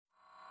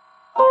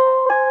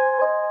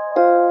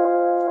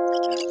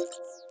Capital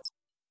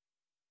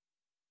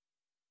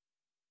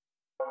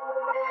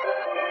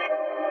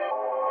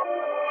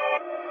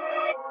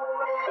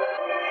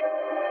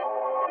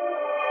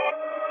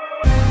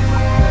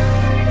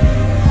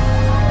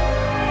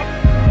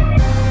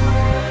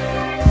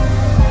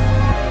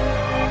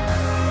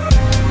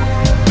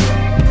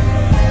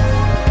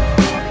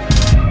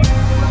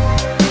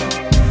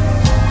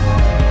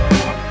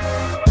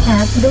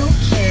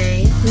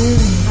K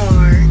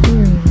R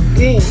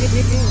D.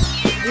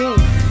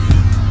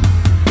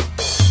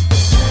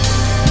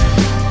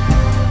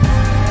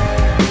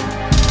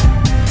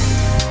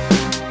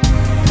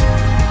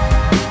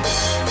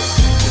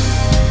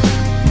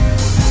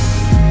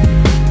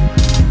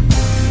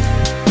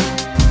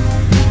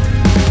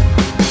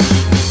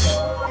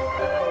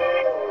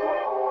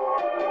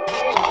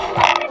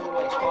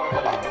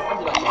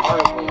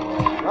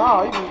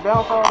 No, you just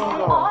bounce off and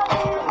go.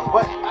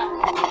 But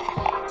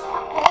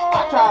I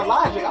tried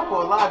Logic. I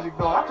put Logic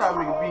though. I tried to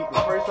make a beat.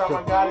 The first time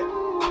I got it,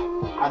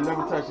 I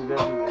never touched it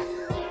ever.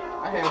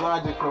 I had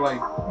Logic for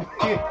like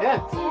 2 years.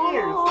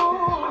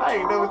 I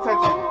ain't never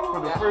touched it.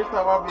 For the first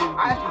time I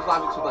use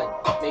Logic to like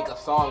make a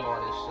song on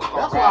this shit.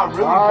 That's what I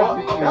really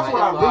bought. That's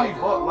what I really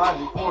bought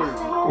Logic for.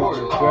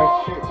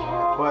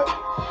 But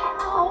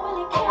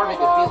I'm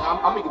making beats in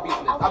this. I'm making beats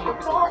in Python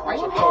program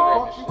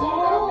and shit.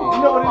 You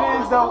know what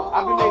it is though?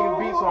 I've been making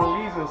beats on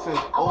Reason since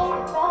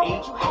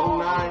 08,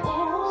 09.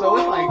 So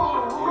it's like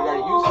you got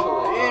used to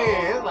it.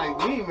 Yeah, it's like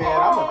me, man.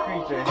 I'm a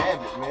creature of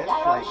habit, man.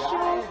 It's like you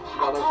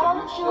gotta learn some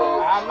new shit.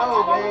 I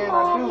know, man.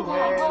 I do,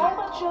 man.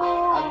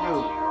 I do.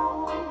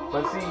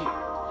 But see,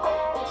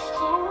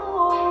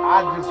 I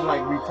just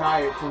like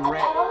retired from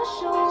rap,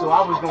 so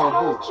I was doing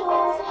both.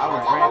 I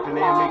was rapping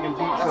and making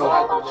beats.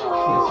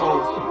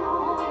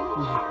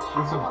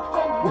 This is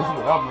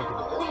what I'm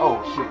looking at. Oh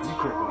shit, you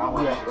tripping? I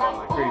wasn't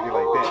like crazy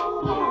like that.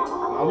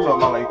 I'm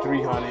talking about like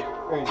 300,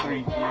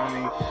 3, you know what I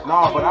mean? No,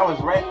 but I was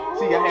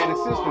see, I had a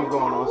system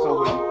going on,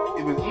 so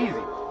it was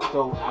easy.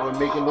 So I would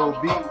make a little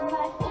beat.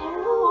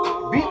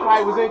 Beat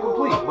probably was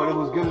incomplete, but it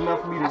was good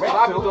enough for me to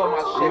rap to. Doing my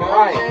shit, you know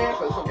what I'm saying?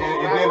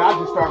 And then I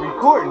just started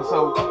recording.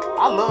 So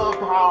I loved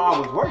how I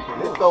was working.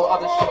 Just throw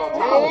other shit on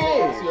top of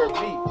it to your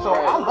beat. So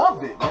I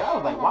loved it, man. I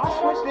was like, why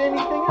switch to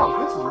anything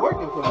else? This is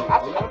working for me.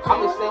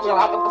 I'm the same way.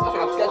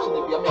 I'm sketching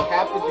the beat. I make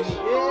half the beat.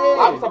 A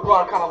lot of stuff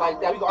brought kind of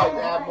like that. We can always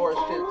add more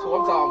shit to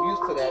it. I'm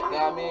used to that. You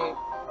know what I mean?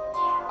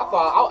 I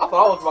thought I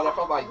was wrong. I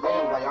felt like,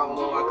 damn, like, I don't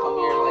know when I come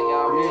here, like, you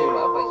know what I mean? But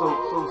I'm like,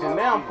 so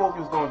now I'm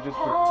focused on just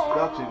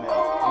production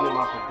now. I'm in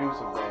my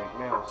producer bag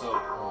now, so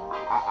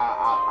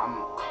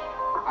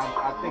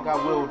I think I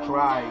will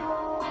try.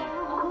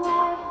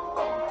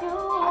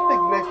 I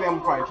think the next thing I'm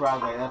gonna probably try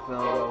is like FL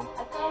though.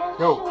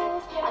 Yo,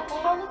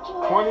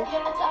 20?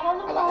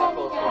 I got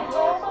FL 20.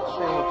 I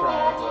think I'm gonna try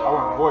FL. I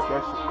want to bought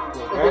that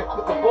shit.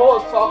 The boy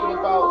was talking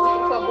about,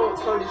 what's that boy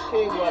Curtis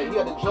King, like,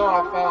 he had a jar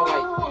I found,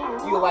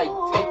 like, you could, like,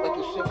 take, like,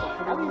 the shit from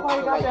Fruity to,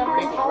 like,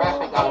 make a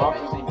graphic out of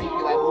it. So you make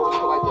me, like, move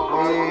into, like, the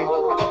birds and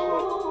all that kind of shit.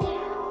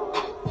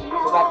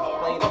 So that can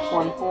play the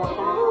 24, 24?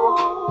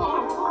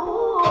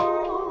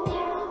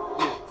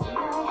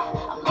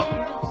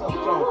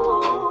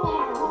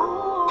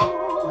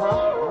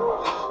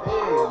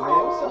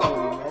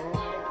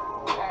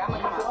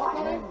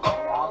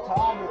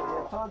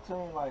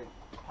 Like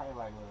probably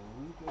like a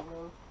week ago, you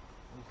know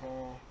what I'm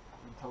saying?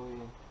 He told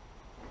him,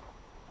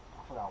 I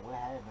forgot what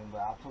happened,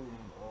 but I told him,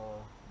 you know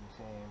what I'm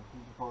saying, he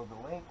supposed to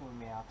link with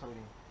me. I told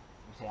him,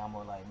 you say I'm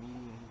gonna like meet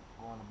him, he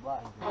go on the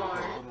block. He said,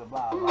 okay, go to the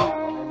block. I'm like,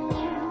 let me know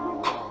when you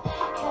go.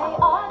 I'm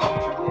like,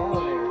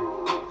 down there.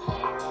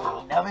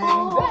 He never hit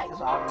me back,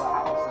 so I was like,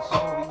 I was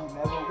assuming he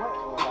never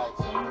went. Or like,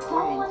 he did,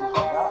 he just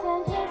forgot.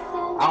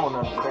 I don't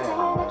understand,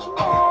 man.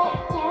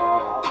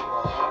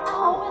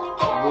 I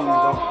really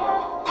don't.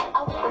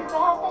 I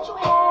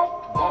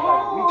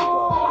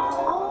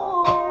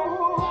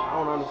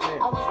don't understand.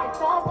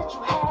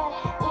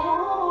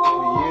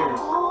 For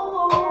years,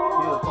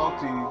 he'll talk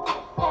to you.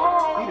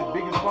 He the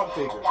biggest pump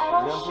taker. You know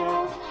what I'm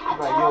saying? He's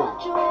like, yo,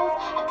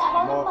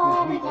 I'm off this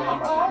week, man.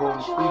 I'm about to go in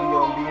the studio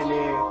and be in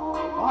there.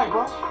 Alright,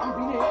 bro, I'm gonna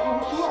be there. I'm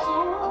gonna hit you up.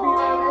 I'll be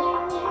right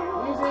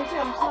there. Wednesday,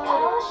 I'm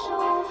sorry.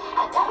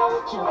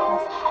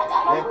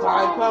 That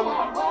time comes,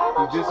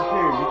 he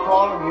disappears. You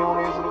call him, he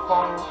don't answer the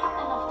phone.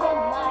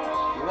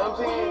 You know what I'm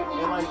saying?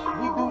 And like,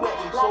 we do that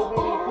with so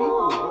many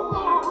people,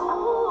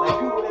 bro. Like,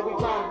 people that be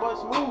trying to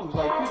bust moves.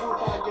 Like, people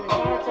trying to get in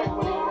contact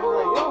with him and they're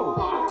like, yo,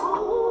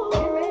 he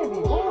man be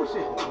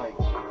bullshitting. Like,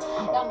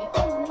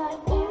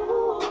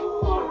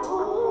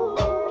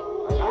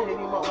 I hit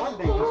him up one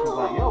day, just was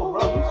like, yo,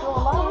 bro, you still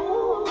alive?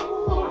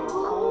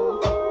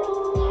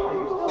 Are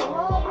you still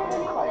alive? And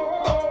he's like,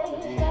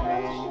 yeah,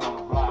 man, you on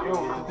the block.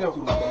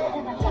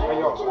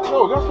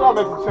 Yo, that's what I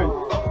meant to tell you.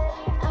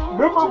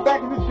 Remember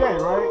back in the day,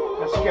 right?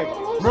 That's sketchy.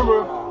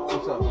 Remember?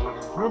 What's up, man?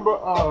 Remember,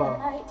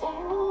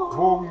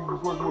 boy, we was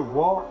working with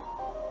Walt?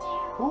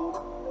 Who?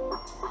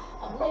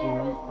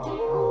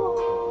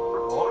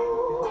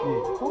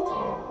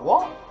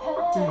 Walt?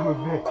 He was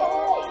there.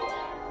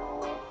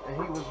 And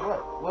he was what?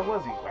 What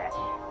was he?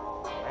 Rapping.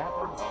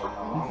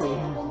 He said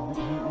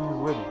he was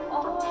with him.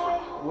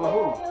 Well,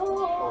 who?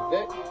 Oh,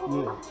 Vic?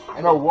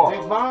 Yeah. No, Walk.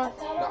 Big Bond?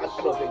 No, I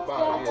know Big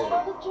Bond, yeah.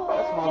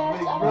 That's my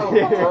big bro.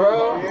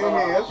 Bro?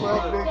 Yeah, that's my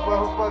big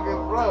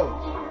motherfucking bro.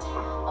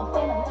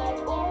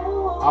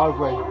 I was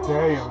like,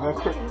 damn, that's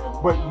crazy.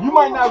 But you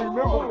might not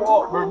remember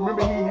Walt, but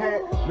remember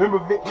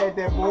Vic had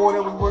that boy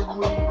that was working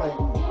with him? Like,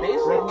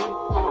 Basic? I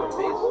remember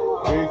Basic.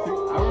 Basic.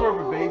 I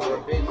remember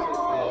Basic. Basic,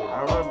 yeah.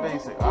 I remember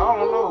Basic. I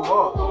don't know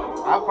Walt.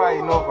 I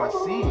probably know if I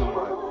see him,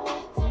 but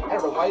I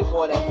remember White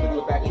Boy that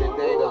was back in the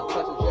day, the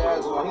Touch of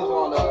Jazz one. He was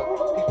on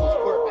People's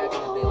Court back in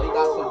the day. Like, he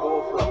got some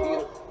gold for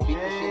beat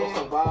the shit on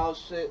some wild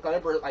shit. I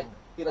remember, like,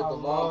 he had the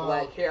long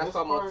black hair. I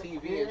saw him on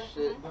TV and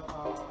shit. I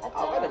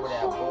remember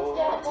that, boy.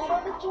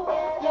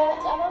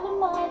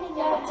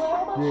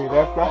 Yeah,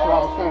 that's what I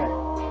was saying.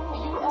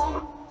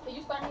 Can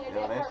you start me a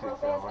Yeah, that that shit part real sound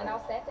fast right. and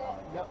I'll set that?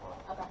 Yep.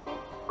 Okay.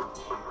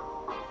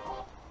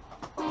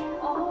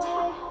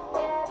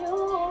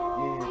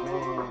 yeah,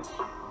 man.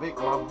 Vic,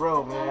 my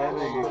bro, man. That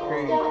nigga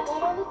crazy.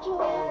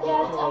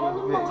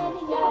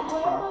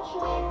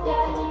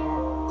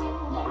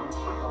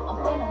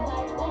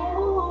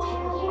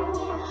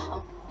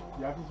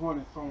 Yeah, I just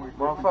wanted somewhere.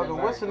 Motherfucker,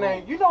 what's the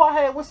name? You know I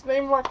had what's the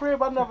name of my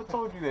crib? I never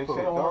told you that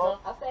shit, dog.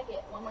 I'll set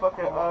it one more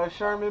Fucking time.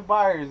 Sherman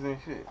Byers and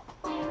shit.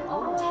 You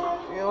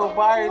know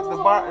Byers, the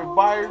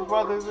Byers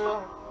brothers,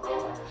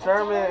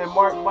 Sherman and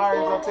Mark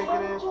Byers, I think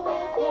it is.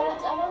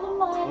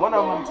 One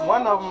of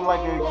them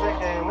like an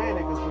exec at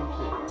Atlantic or some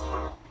shit.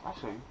 I'll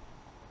show you.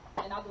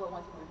 And I'll do it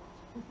once more.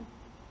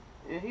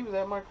 Yeah, he was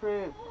at my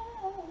crib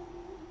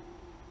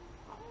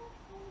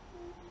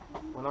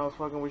when I was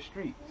fucking with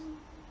Streets.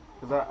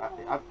 Cause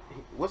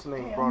what's the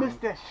name I brought him?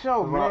 missed that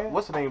show, man.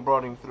 What's the name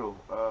brought him through?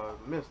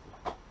 Mister.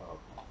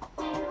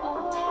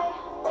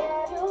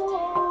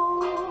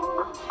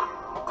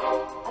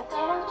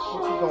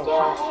 What you doing?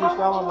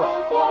 Freestyle or what?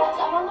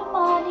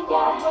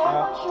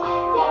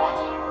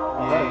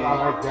 I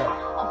like that.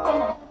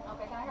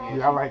 Okay, can I hear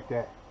Yeah, I like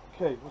that.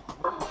 Okay, what's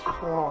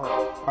going on here?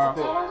 Huh? I'm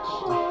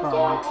trying to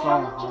make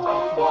songs, man.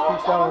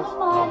 Freestyle is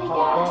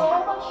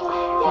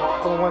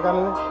someone got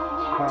in there?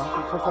 Huh?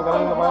 First one got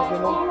in there, nobody else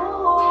didn't know?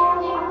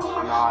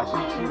 Nah,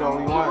 she the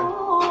only one.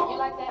 you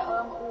like that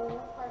ooh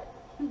part?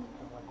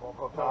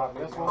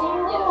 This Yeah. one?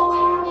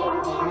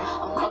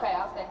 Okay,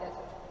 I'll set that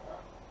too.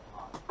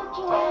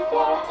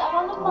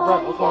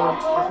 Rap, what's one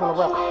to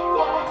rap?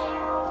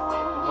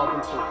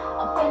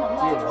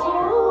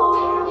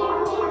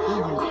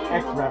 He's an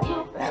ex-rapper.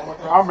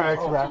 I'm an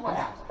ex-rapper.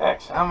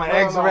 I'm an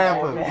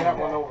ex-rapper. That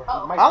one over.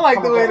 I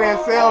like the way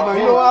that sound though.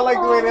 You know why I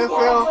like the way that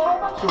sound?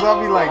 Cause I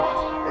be like,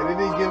 at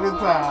any given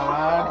time,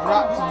 I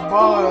drop some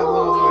bars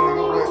on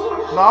nigga, but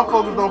no, I'm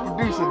focused on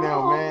producer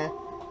now, man.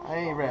 I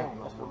ain't rapping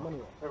no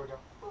more.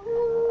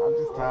 I'm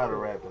just tired of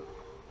rapping.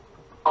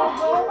 I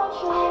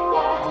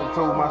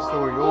told my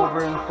story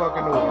over and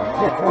fucking over. Man.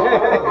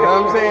 You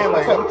know what I'm saying?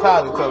 Like, I'm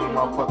tired of telling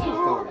my fucking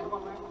story.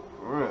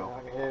 For real. I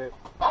can hear it.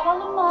 You know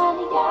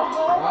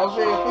what I'm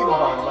saying? Think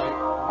about it. Like,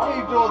 how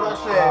many jokes I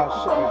said,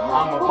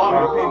 I'm about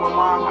to pay my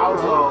mom's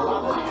household.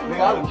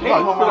 Nigga, I done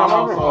paid my mom's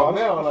household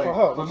now. Like,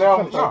 so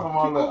now I'm talking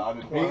about, look, I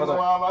done paid my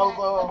mom's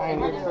household. I ain't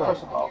even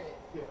touched about.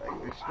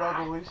 Like, the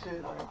struggle with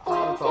shit. Like,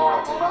 I'm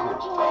talking about that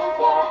shit.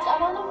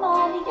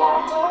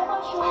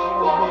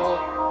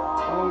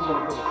 I'm always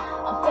gonna do this.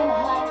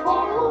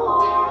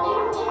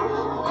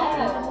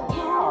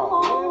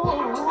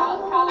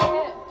 How like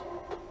that?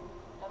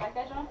 You like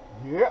that, John?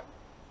 Yeah.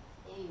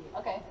 Yeah.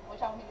 Okay, what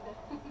y'all want me to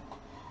do?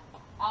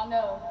 I don't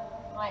know.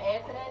 Want to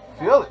add to that?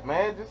 Feel it,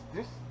 man. Just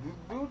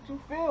do what you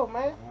feel,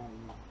 man.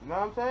 You know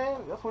what I'm saying?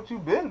 That's what you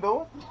been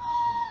doing.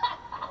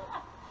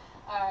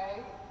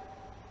 Alright.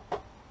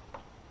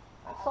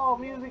 That's all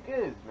music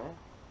is, man.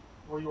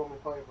 Where you want me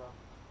to play it from?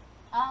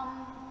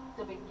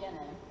 The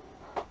beginning.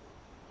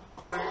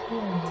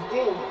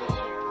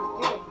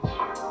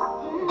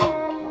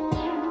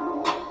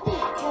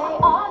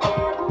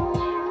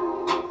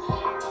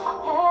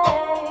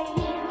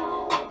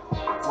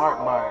 Mark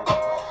Myers.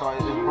 So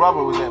his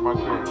brother was at my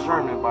crib,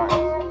 Sherman Myers.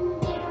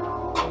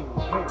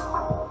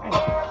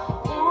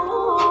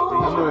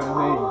 I know his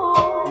name.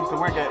 He used to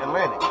work at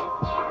Atlantic.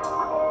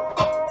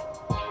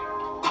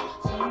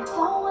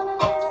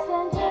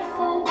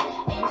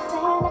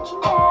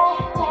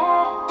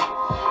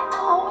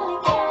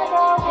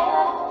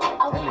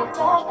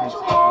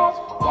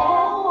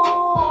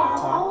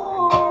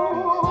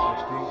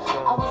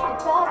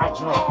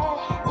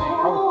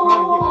 I was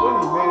trying to get with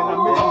him, man. I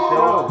missed the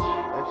show.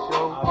 That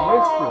show. I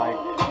missed it. Like,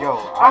 yo,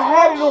 I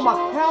had it on my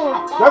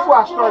calendar. That's why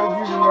I started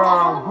using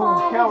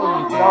Google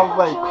Calendar. And I was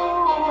like,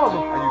 I use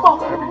it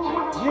for everything.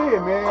 yeah,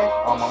 man.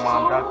 All my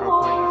mom doctor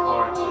appointments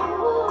for it.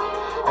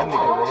 That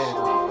nigga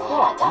nasty.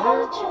 Fuck,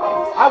 man.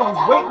 I was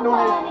waiting on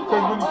it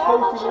because when he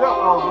posted it up,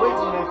 I was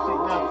waiting on that shit.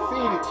 Now I've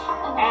seen it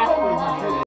after he did it.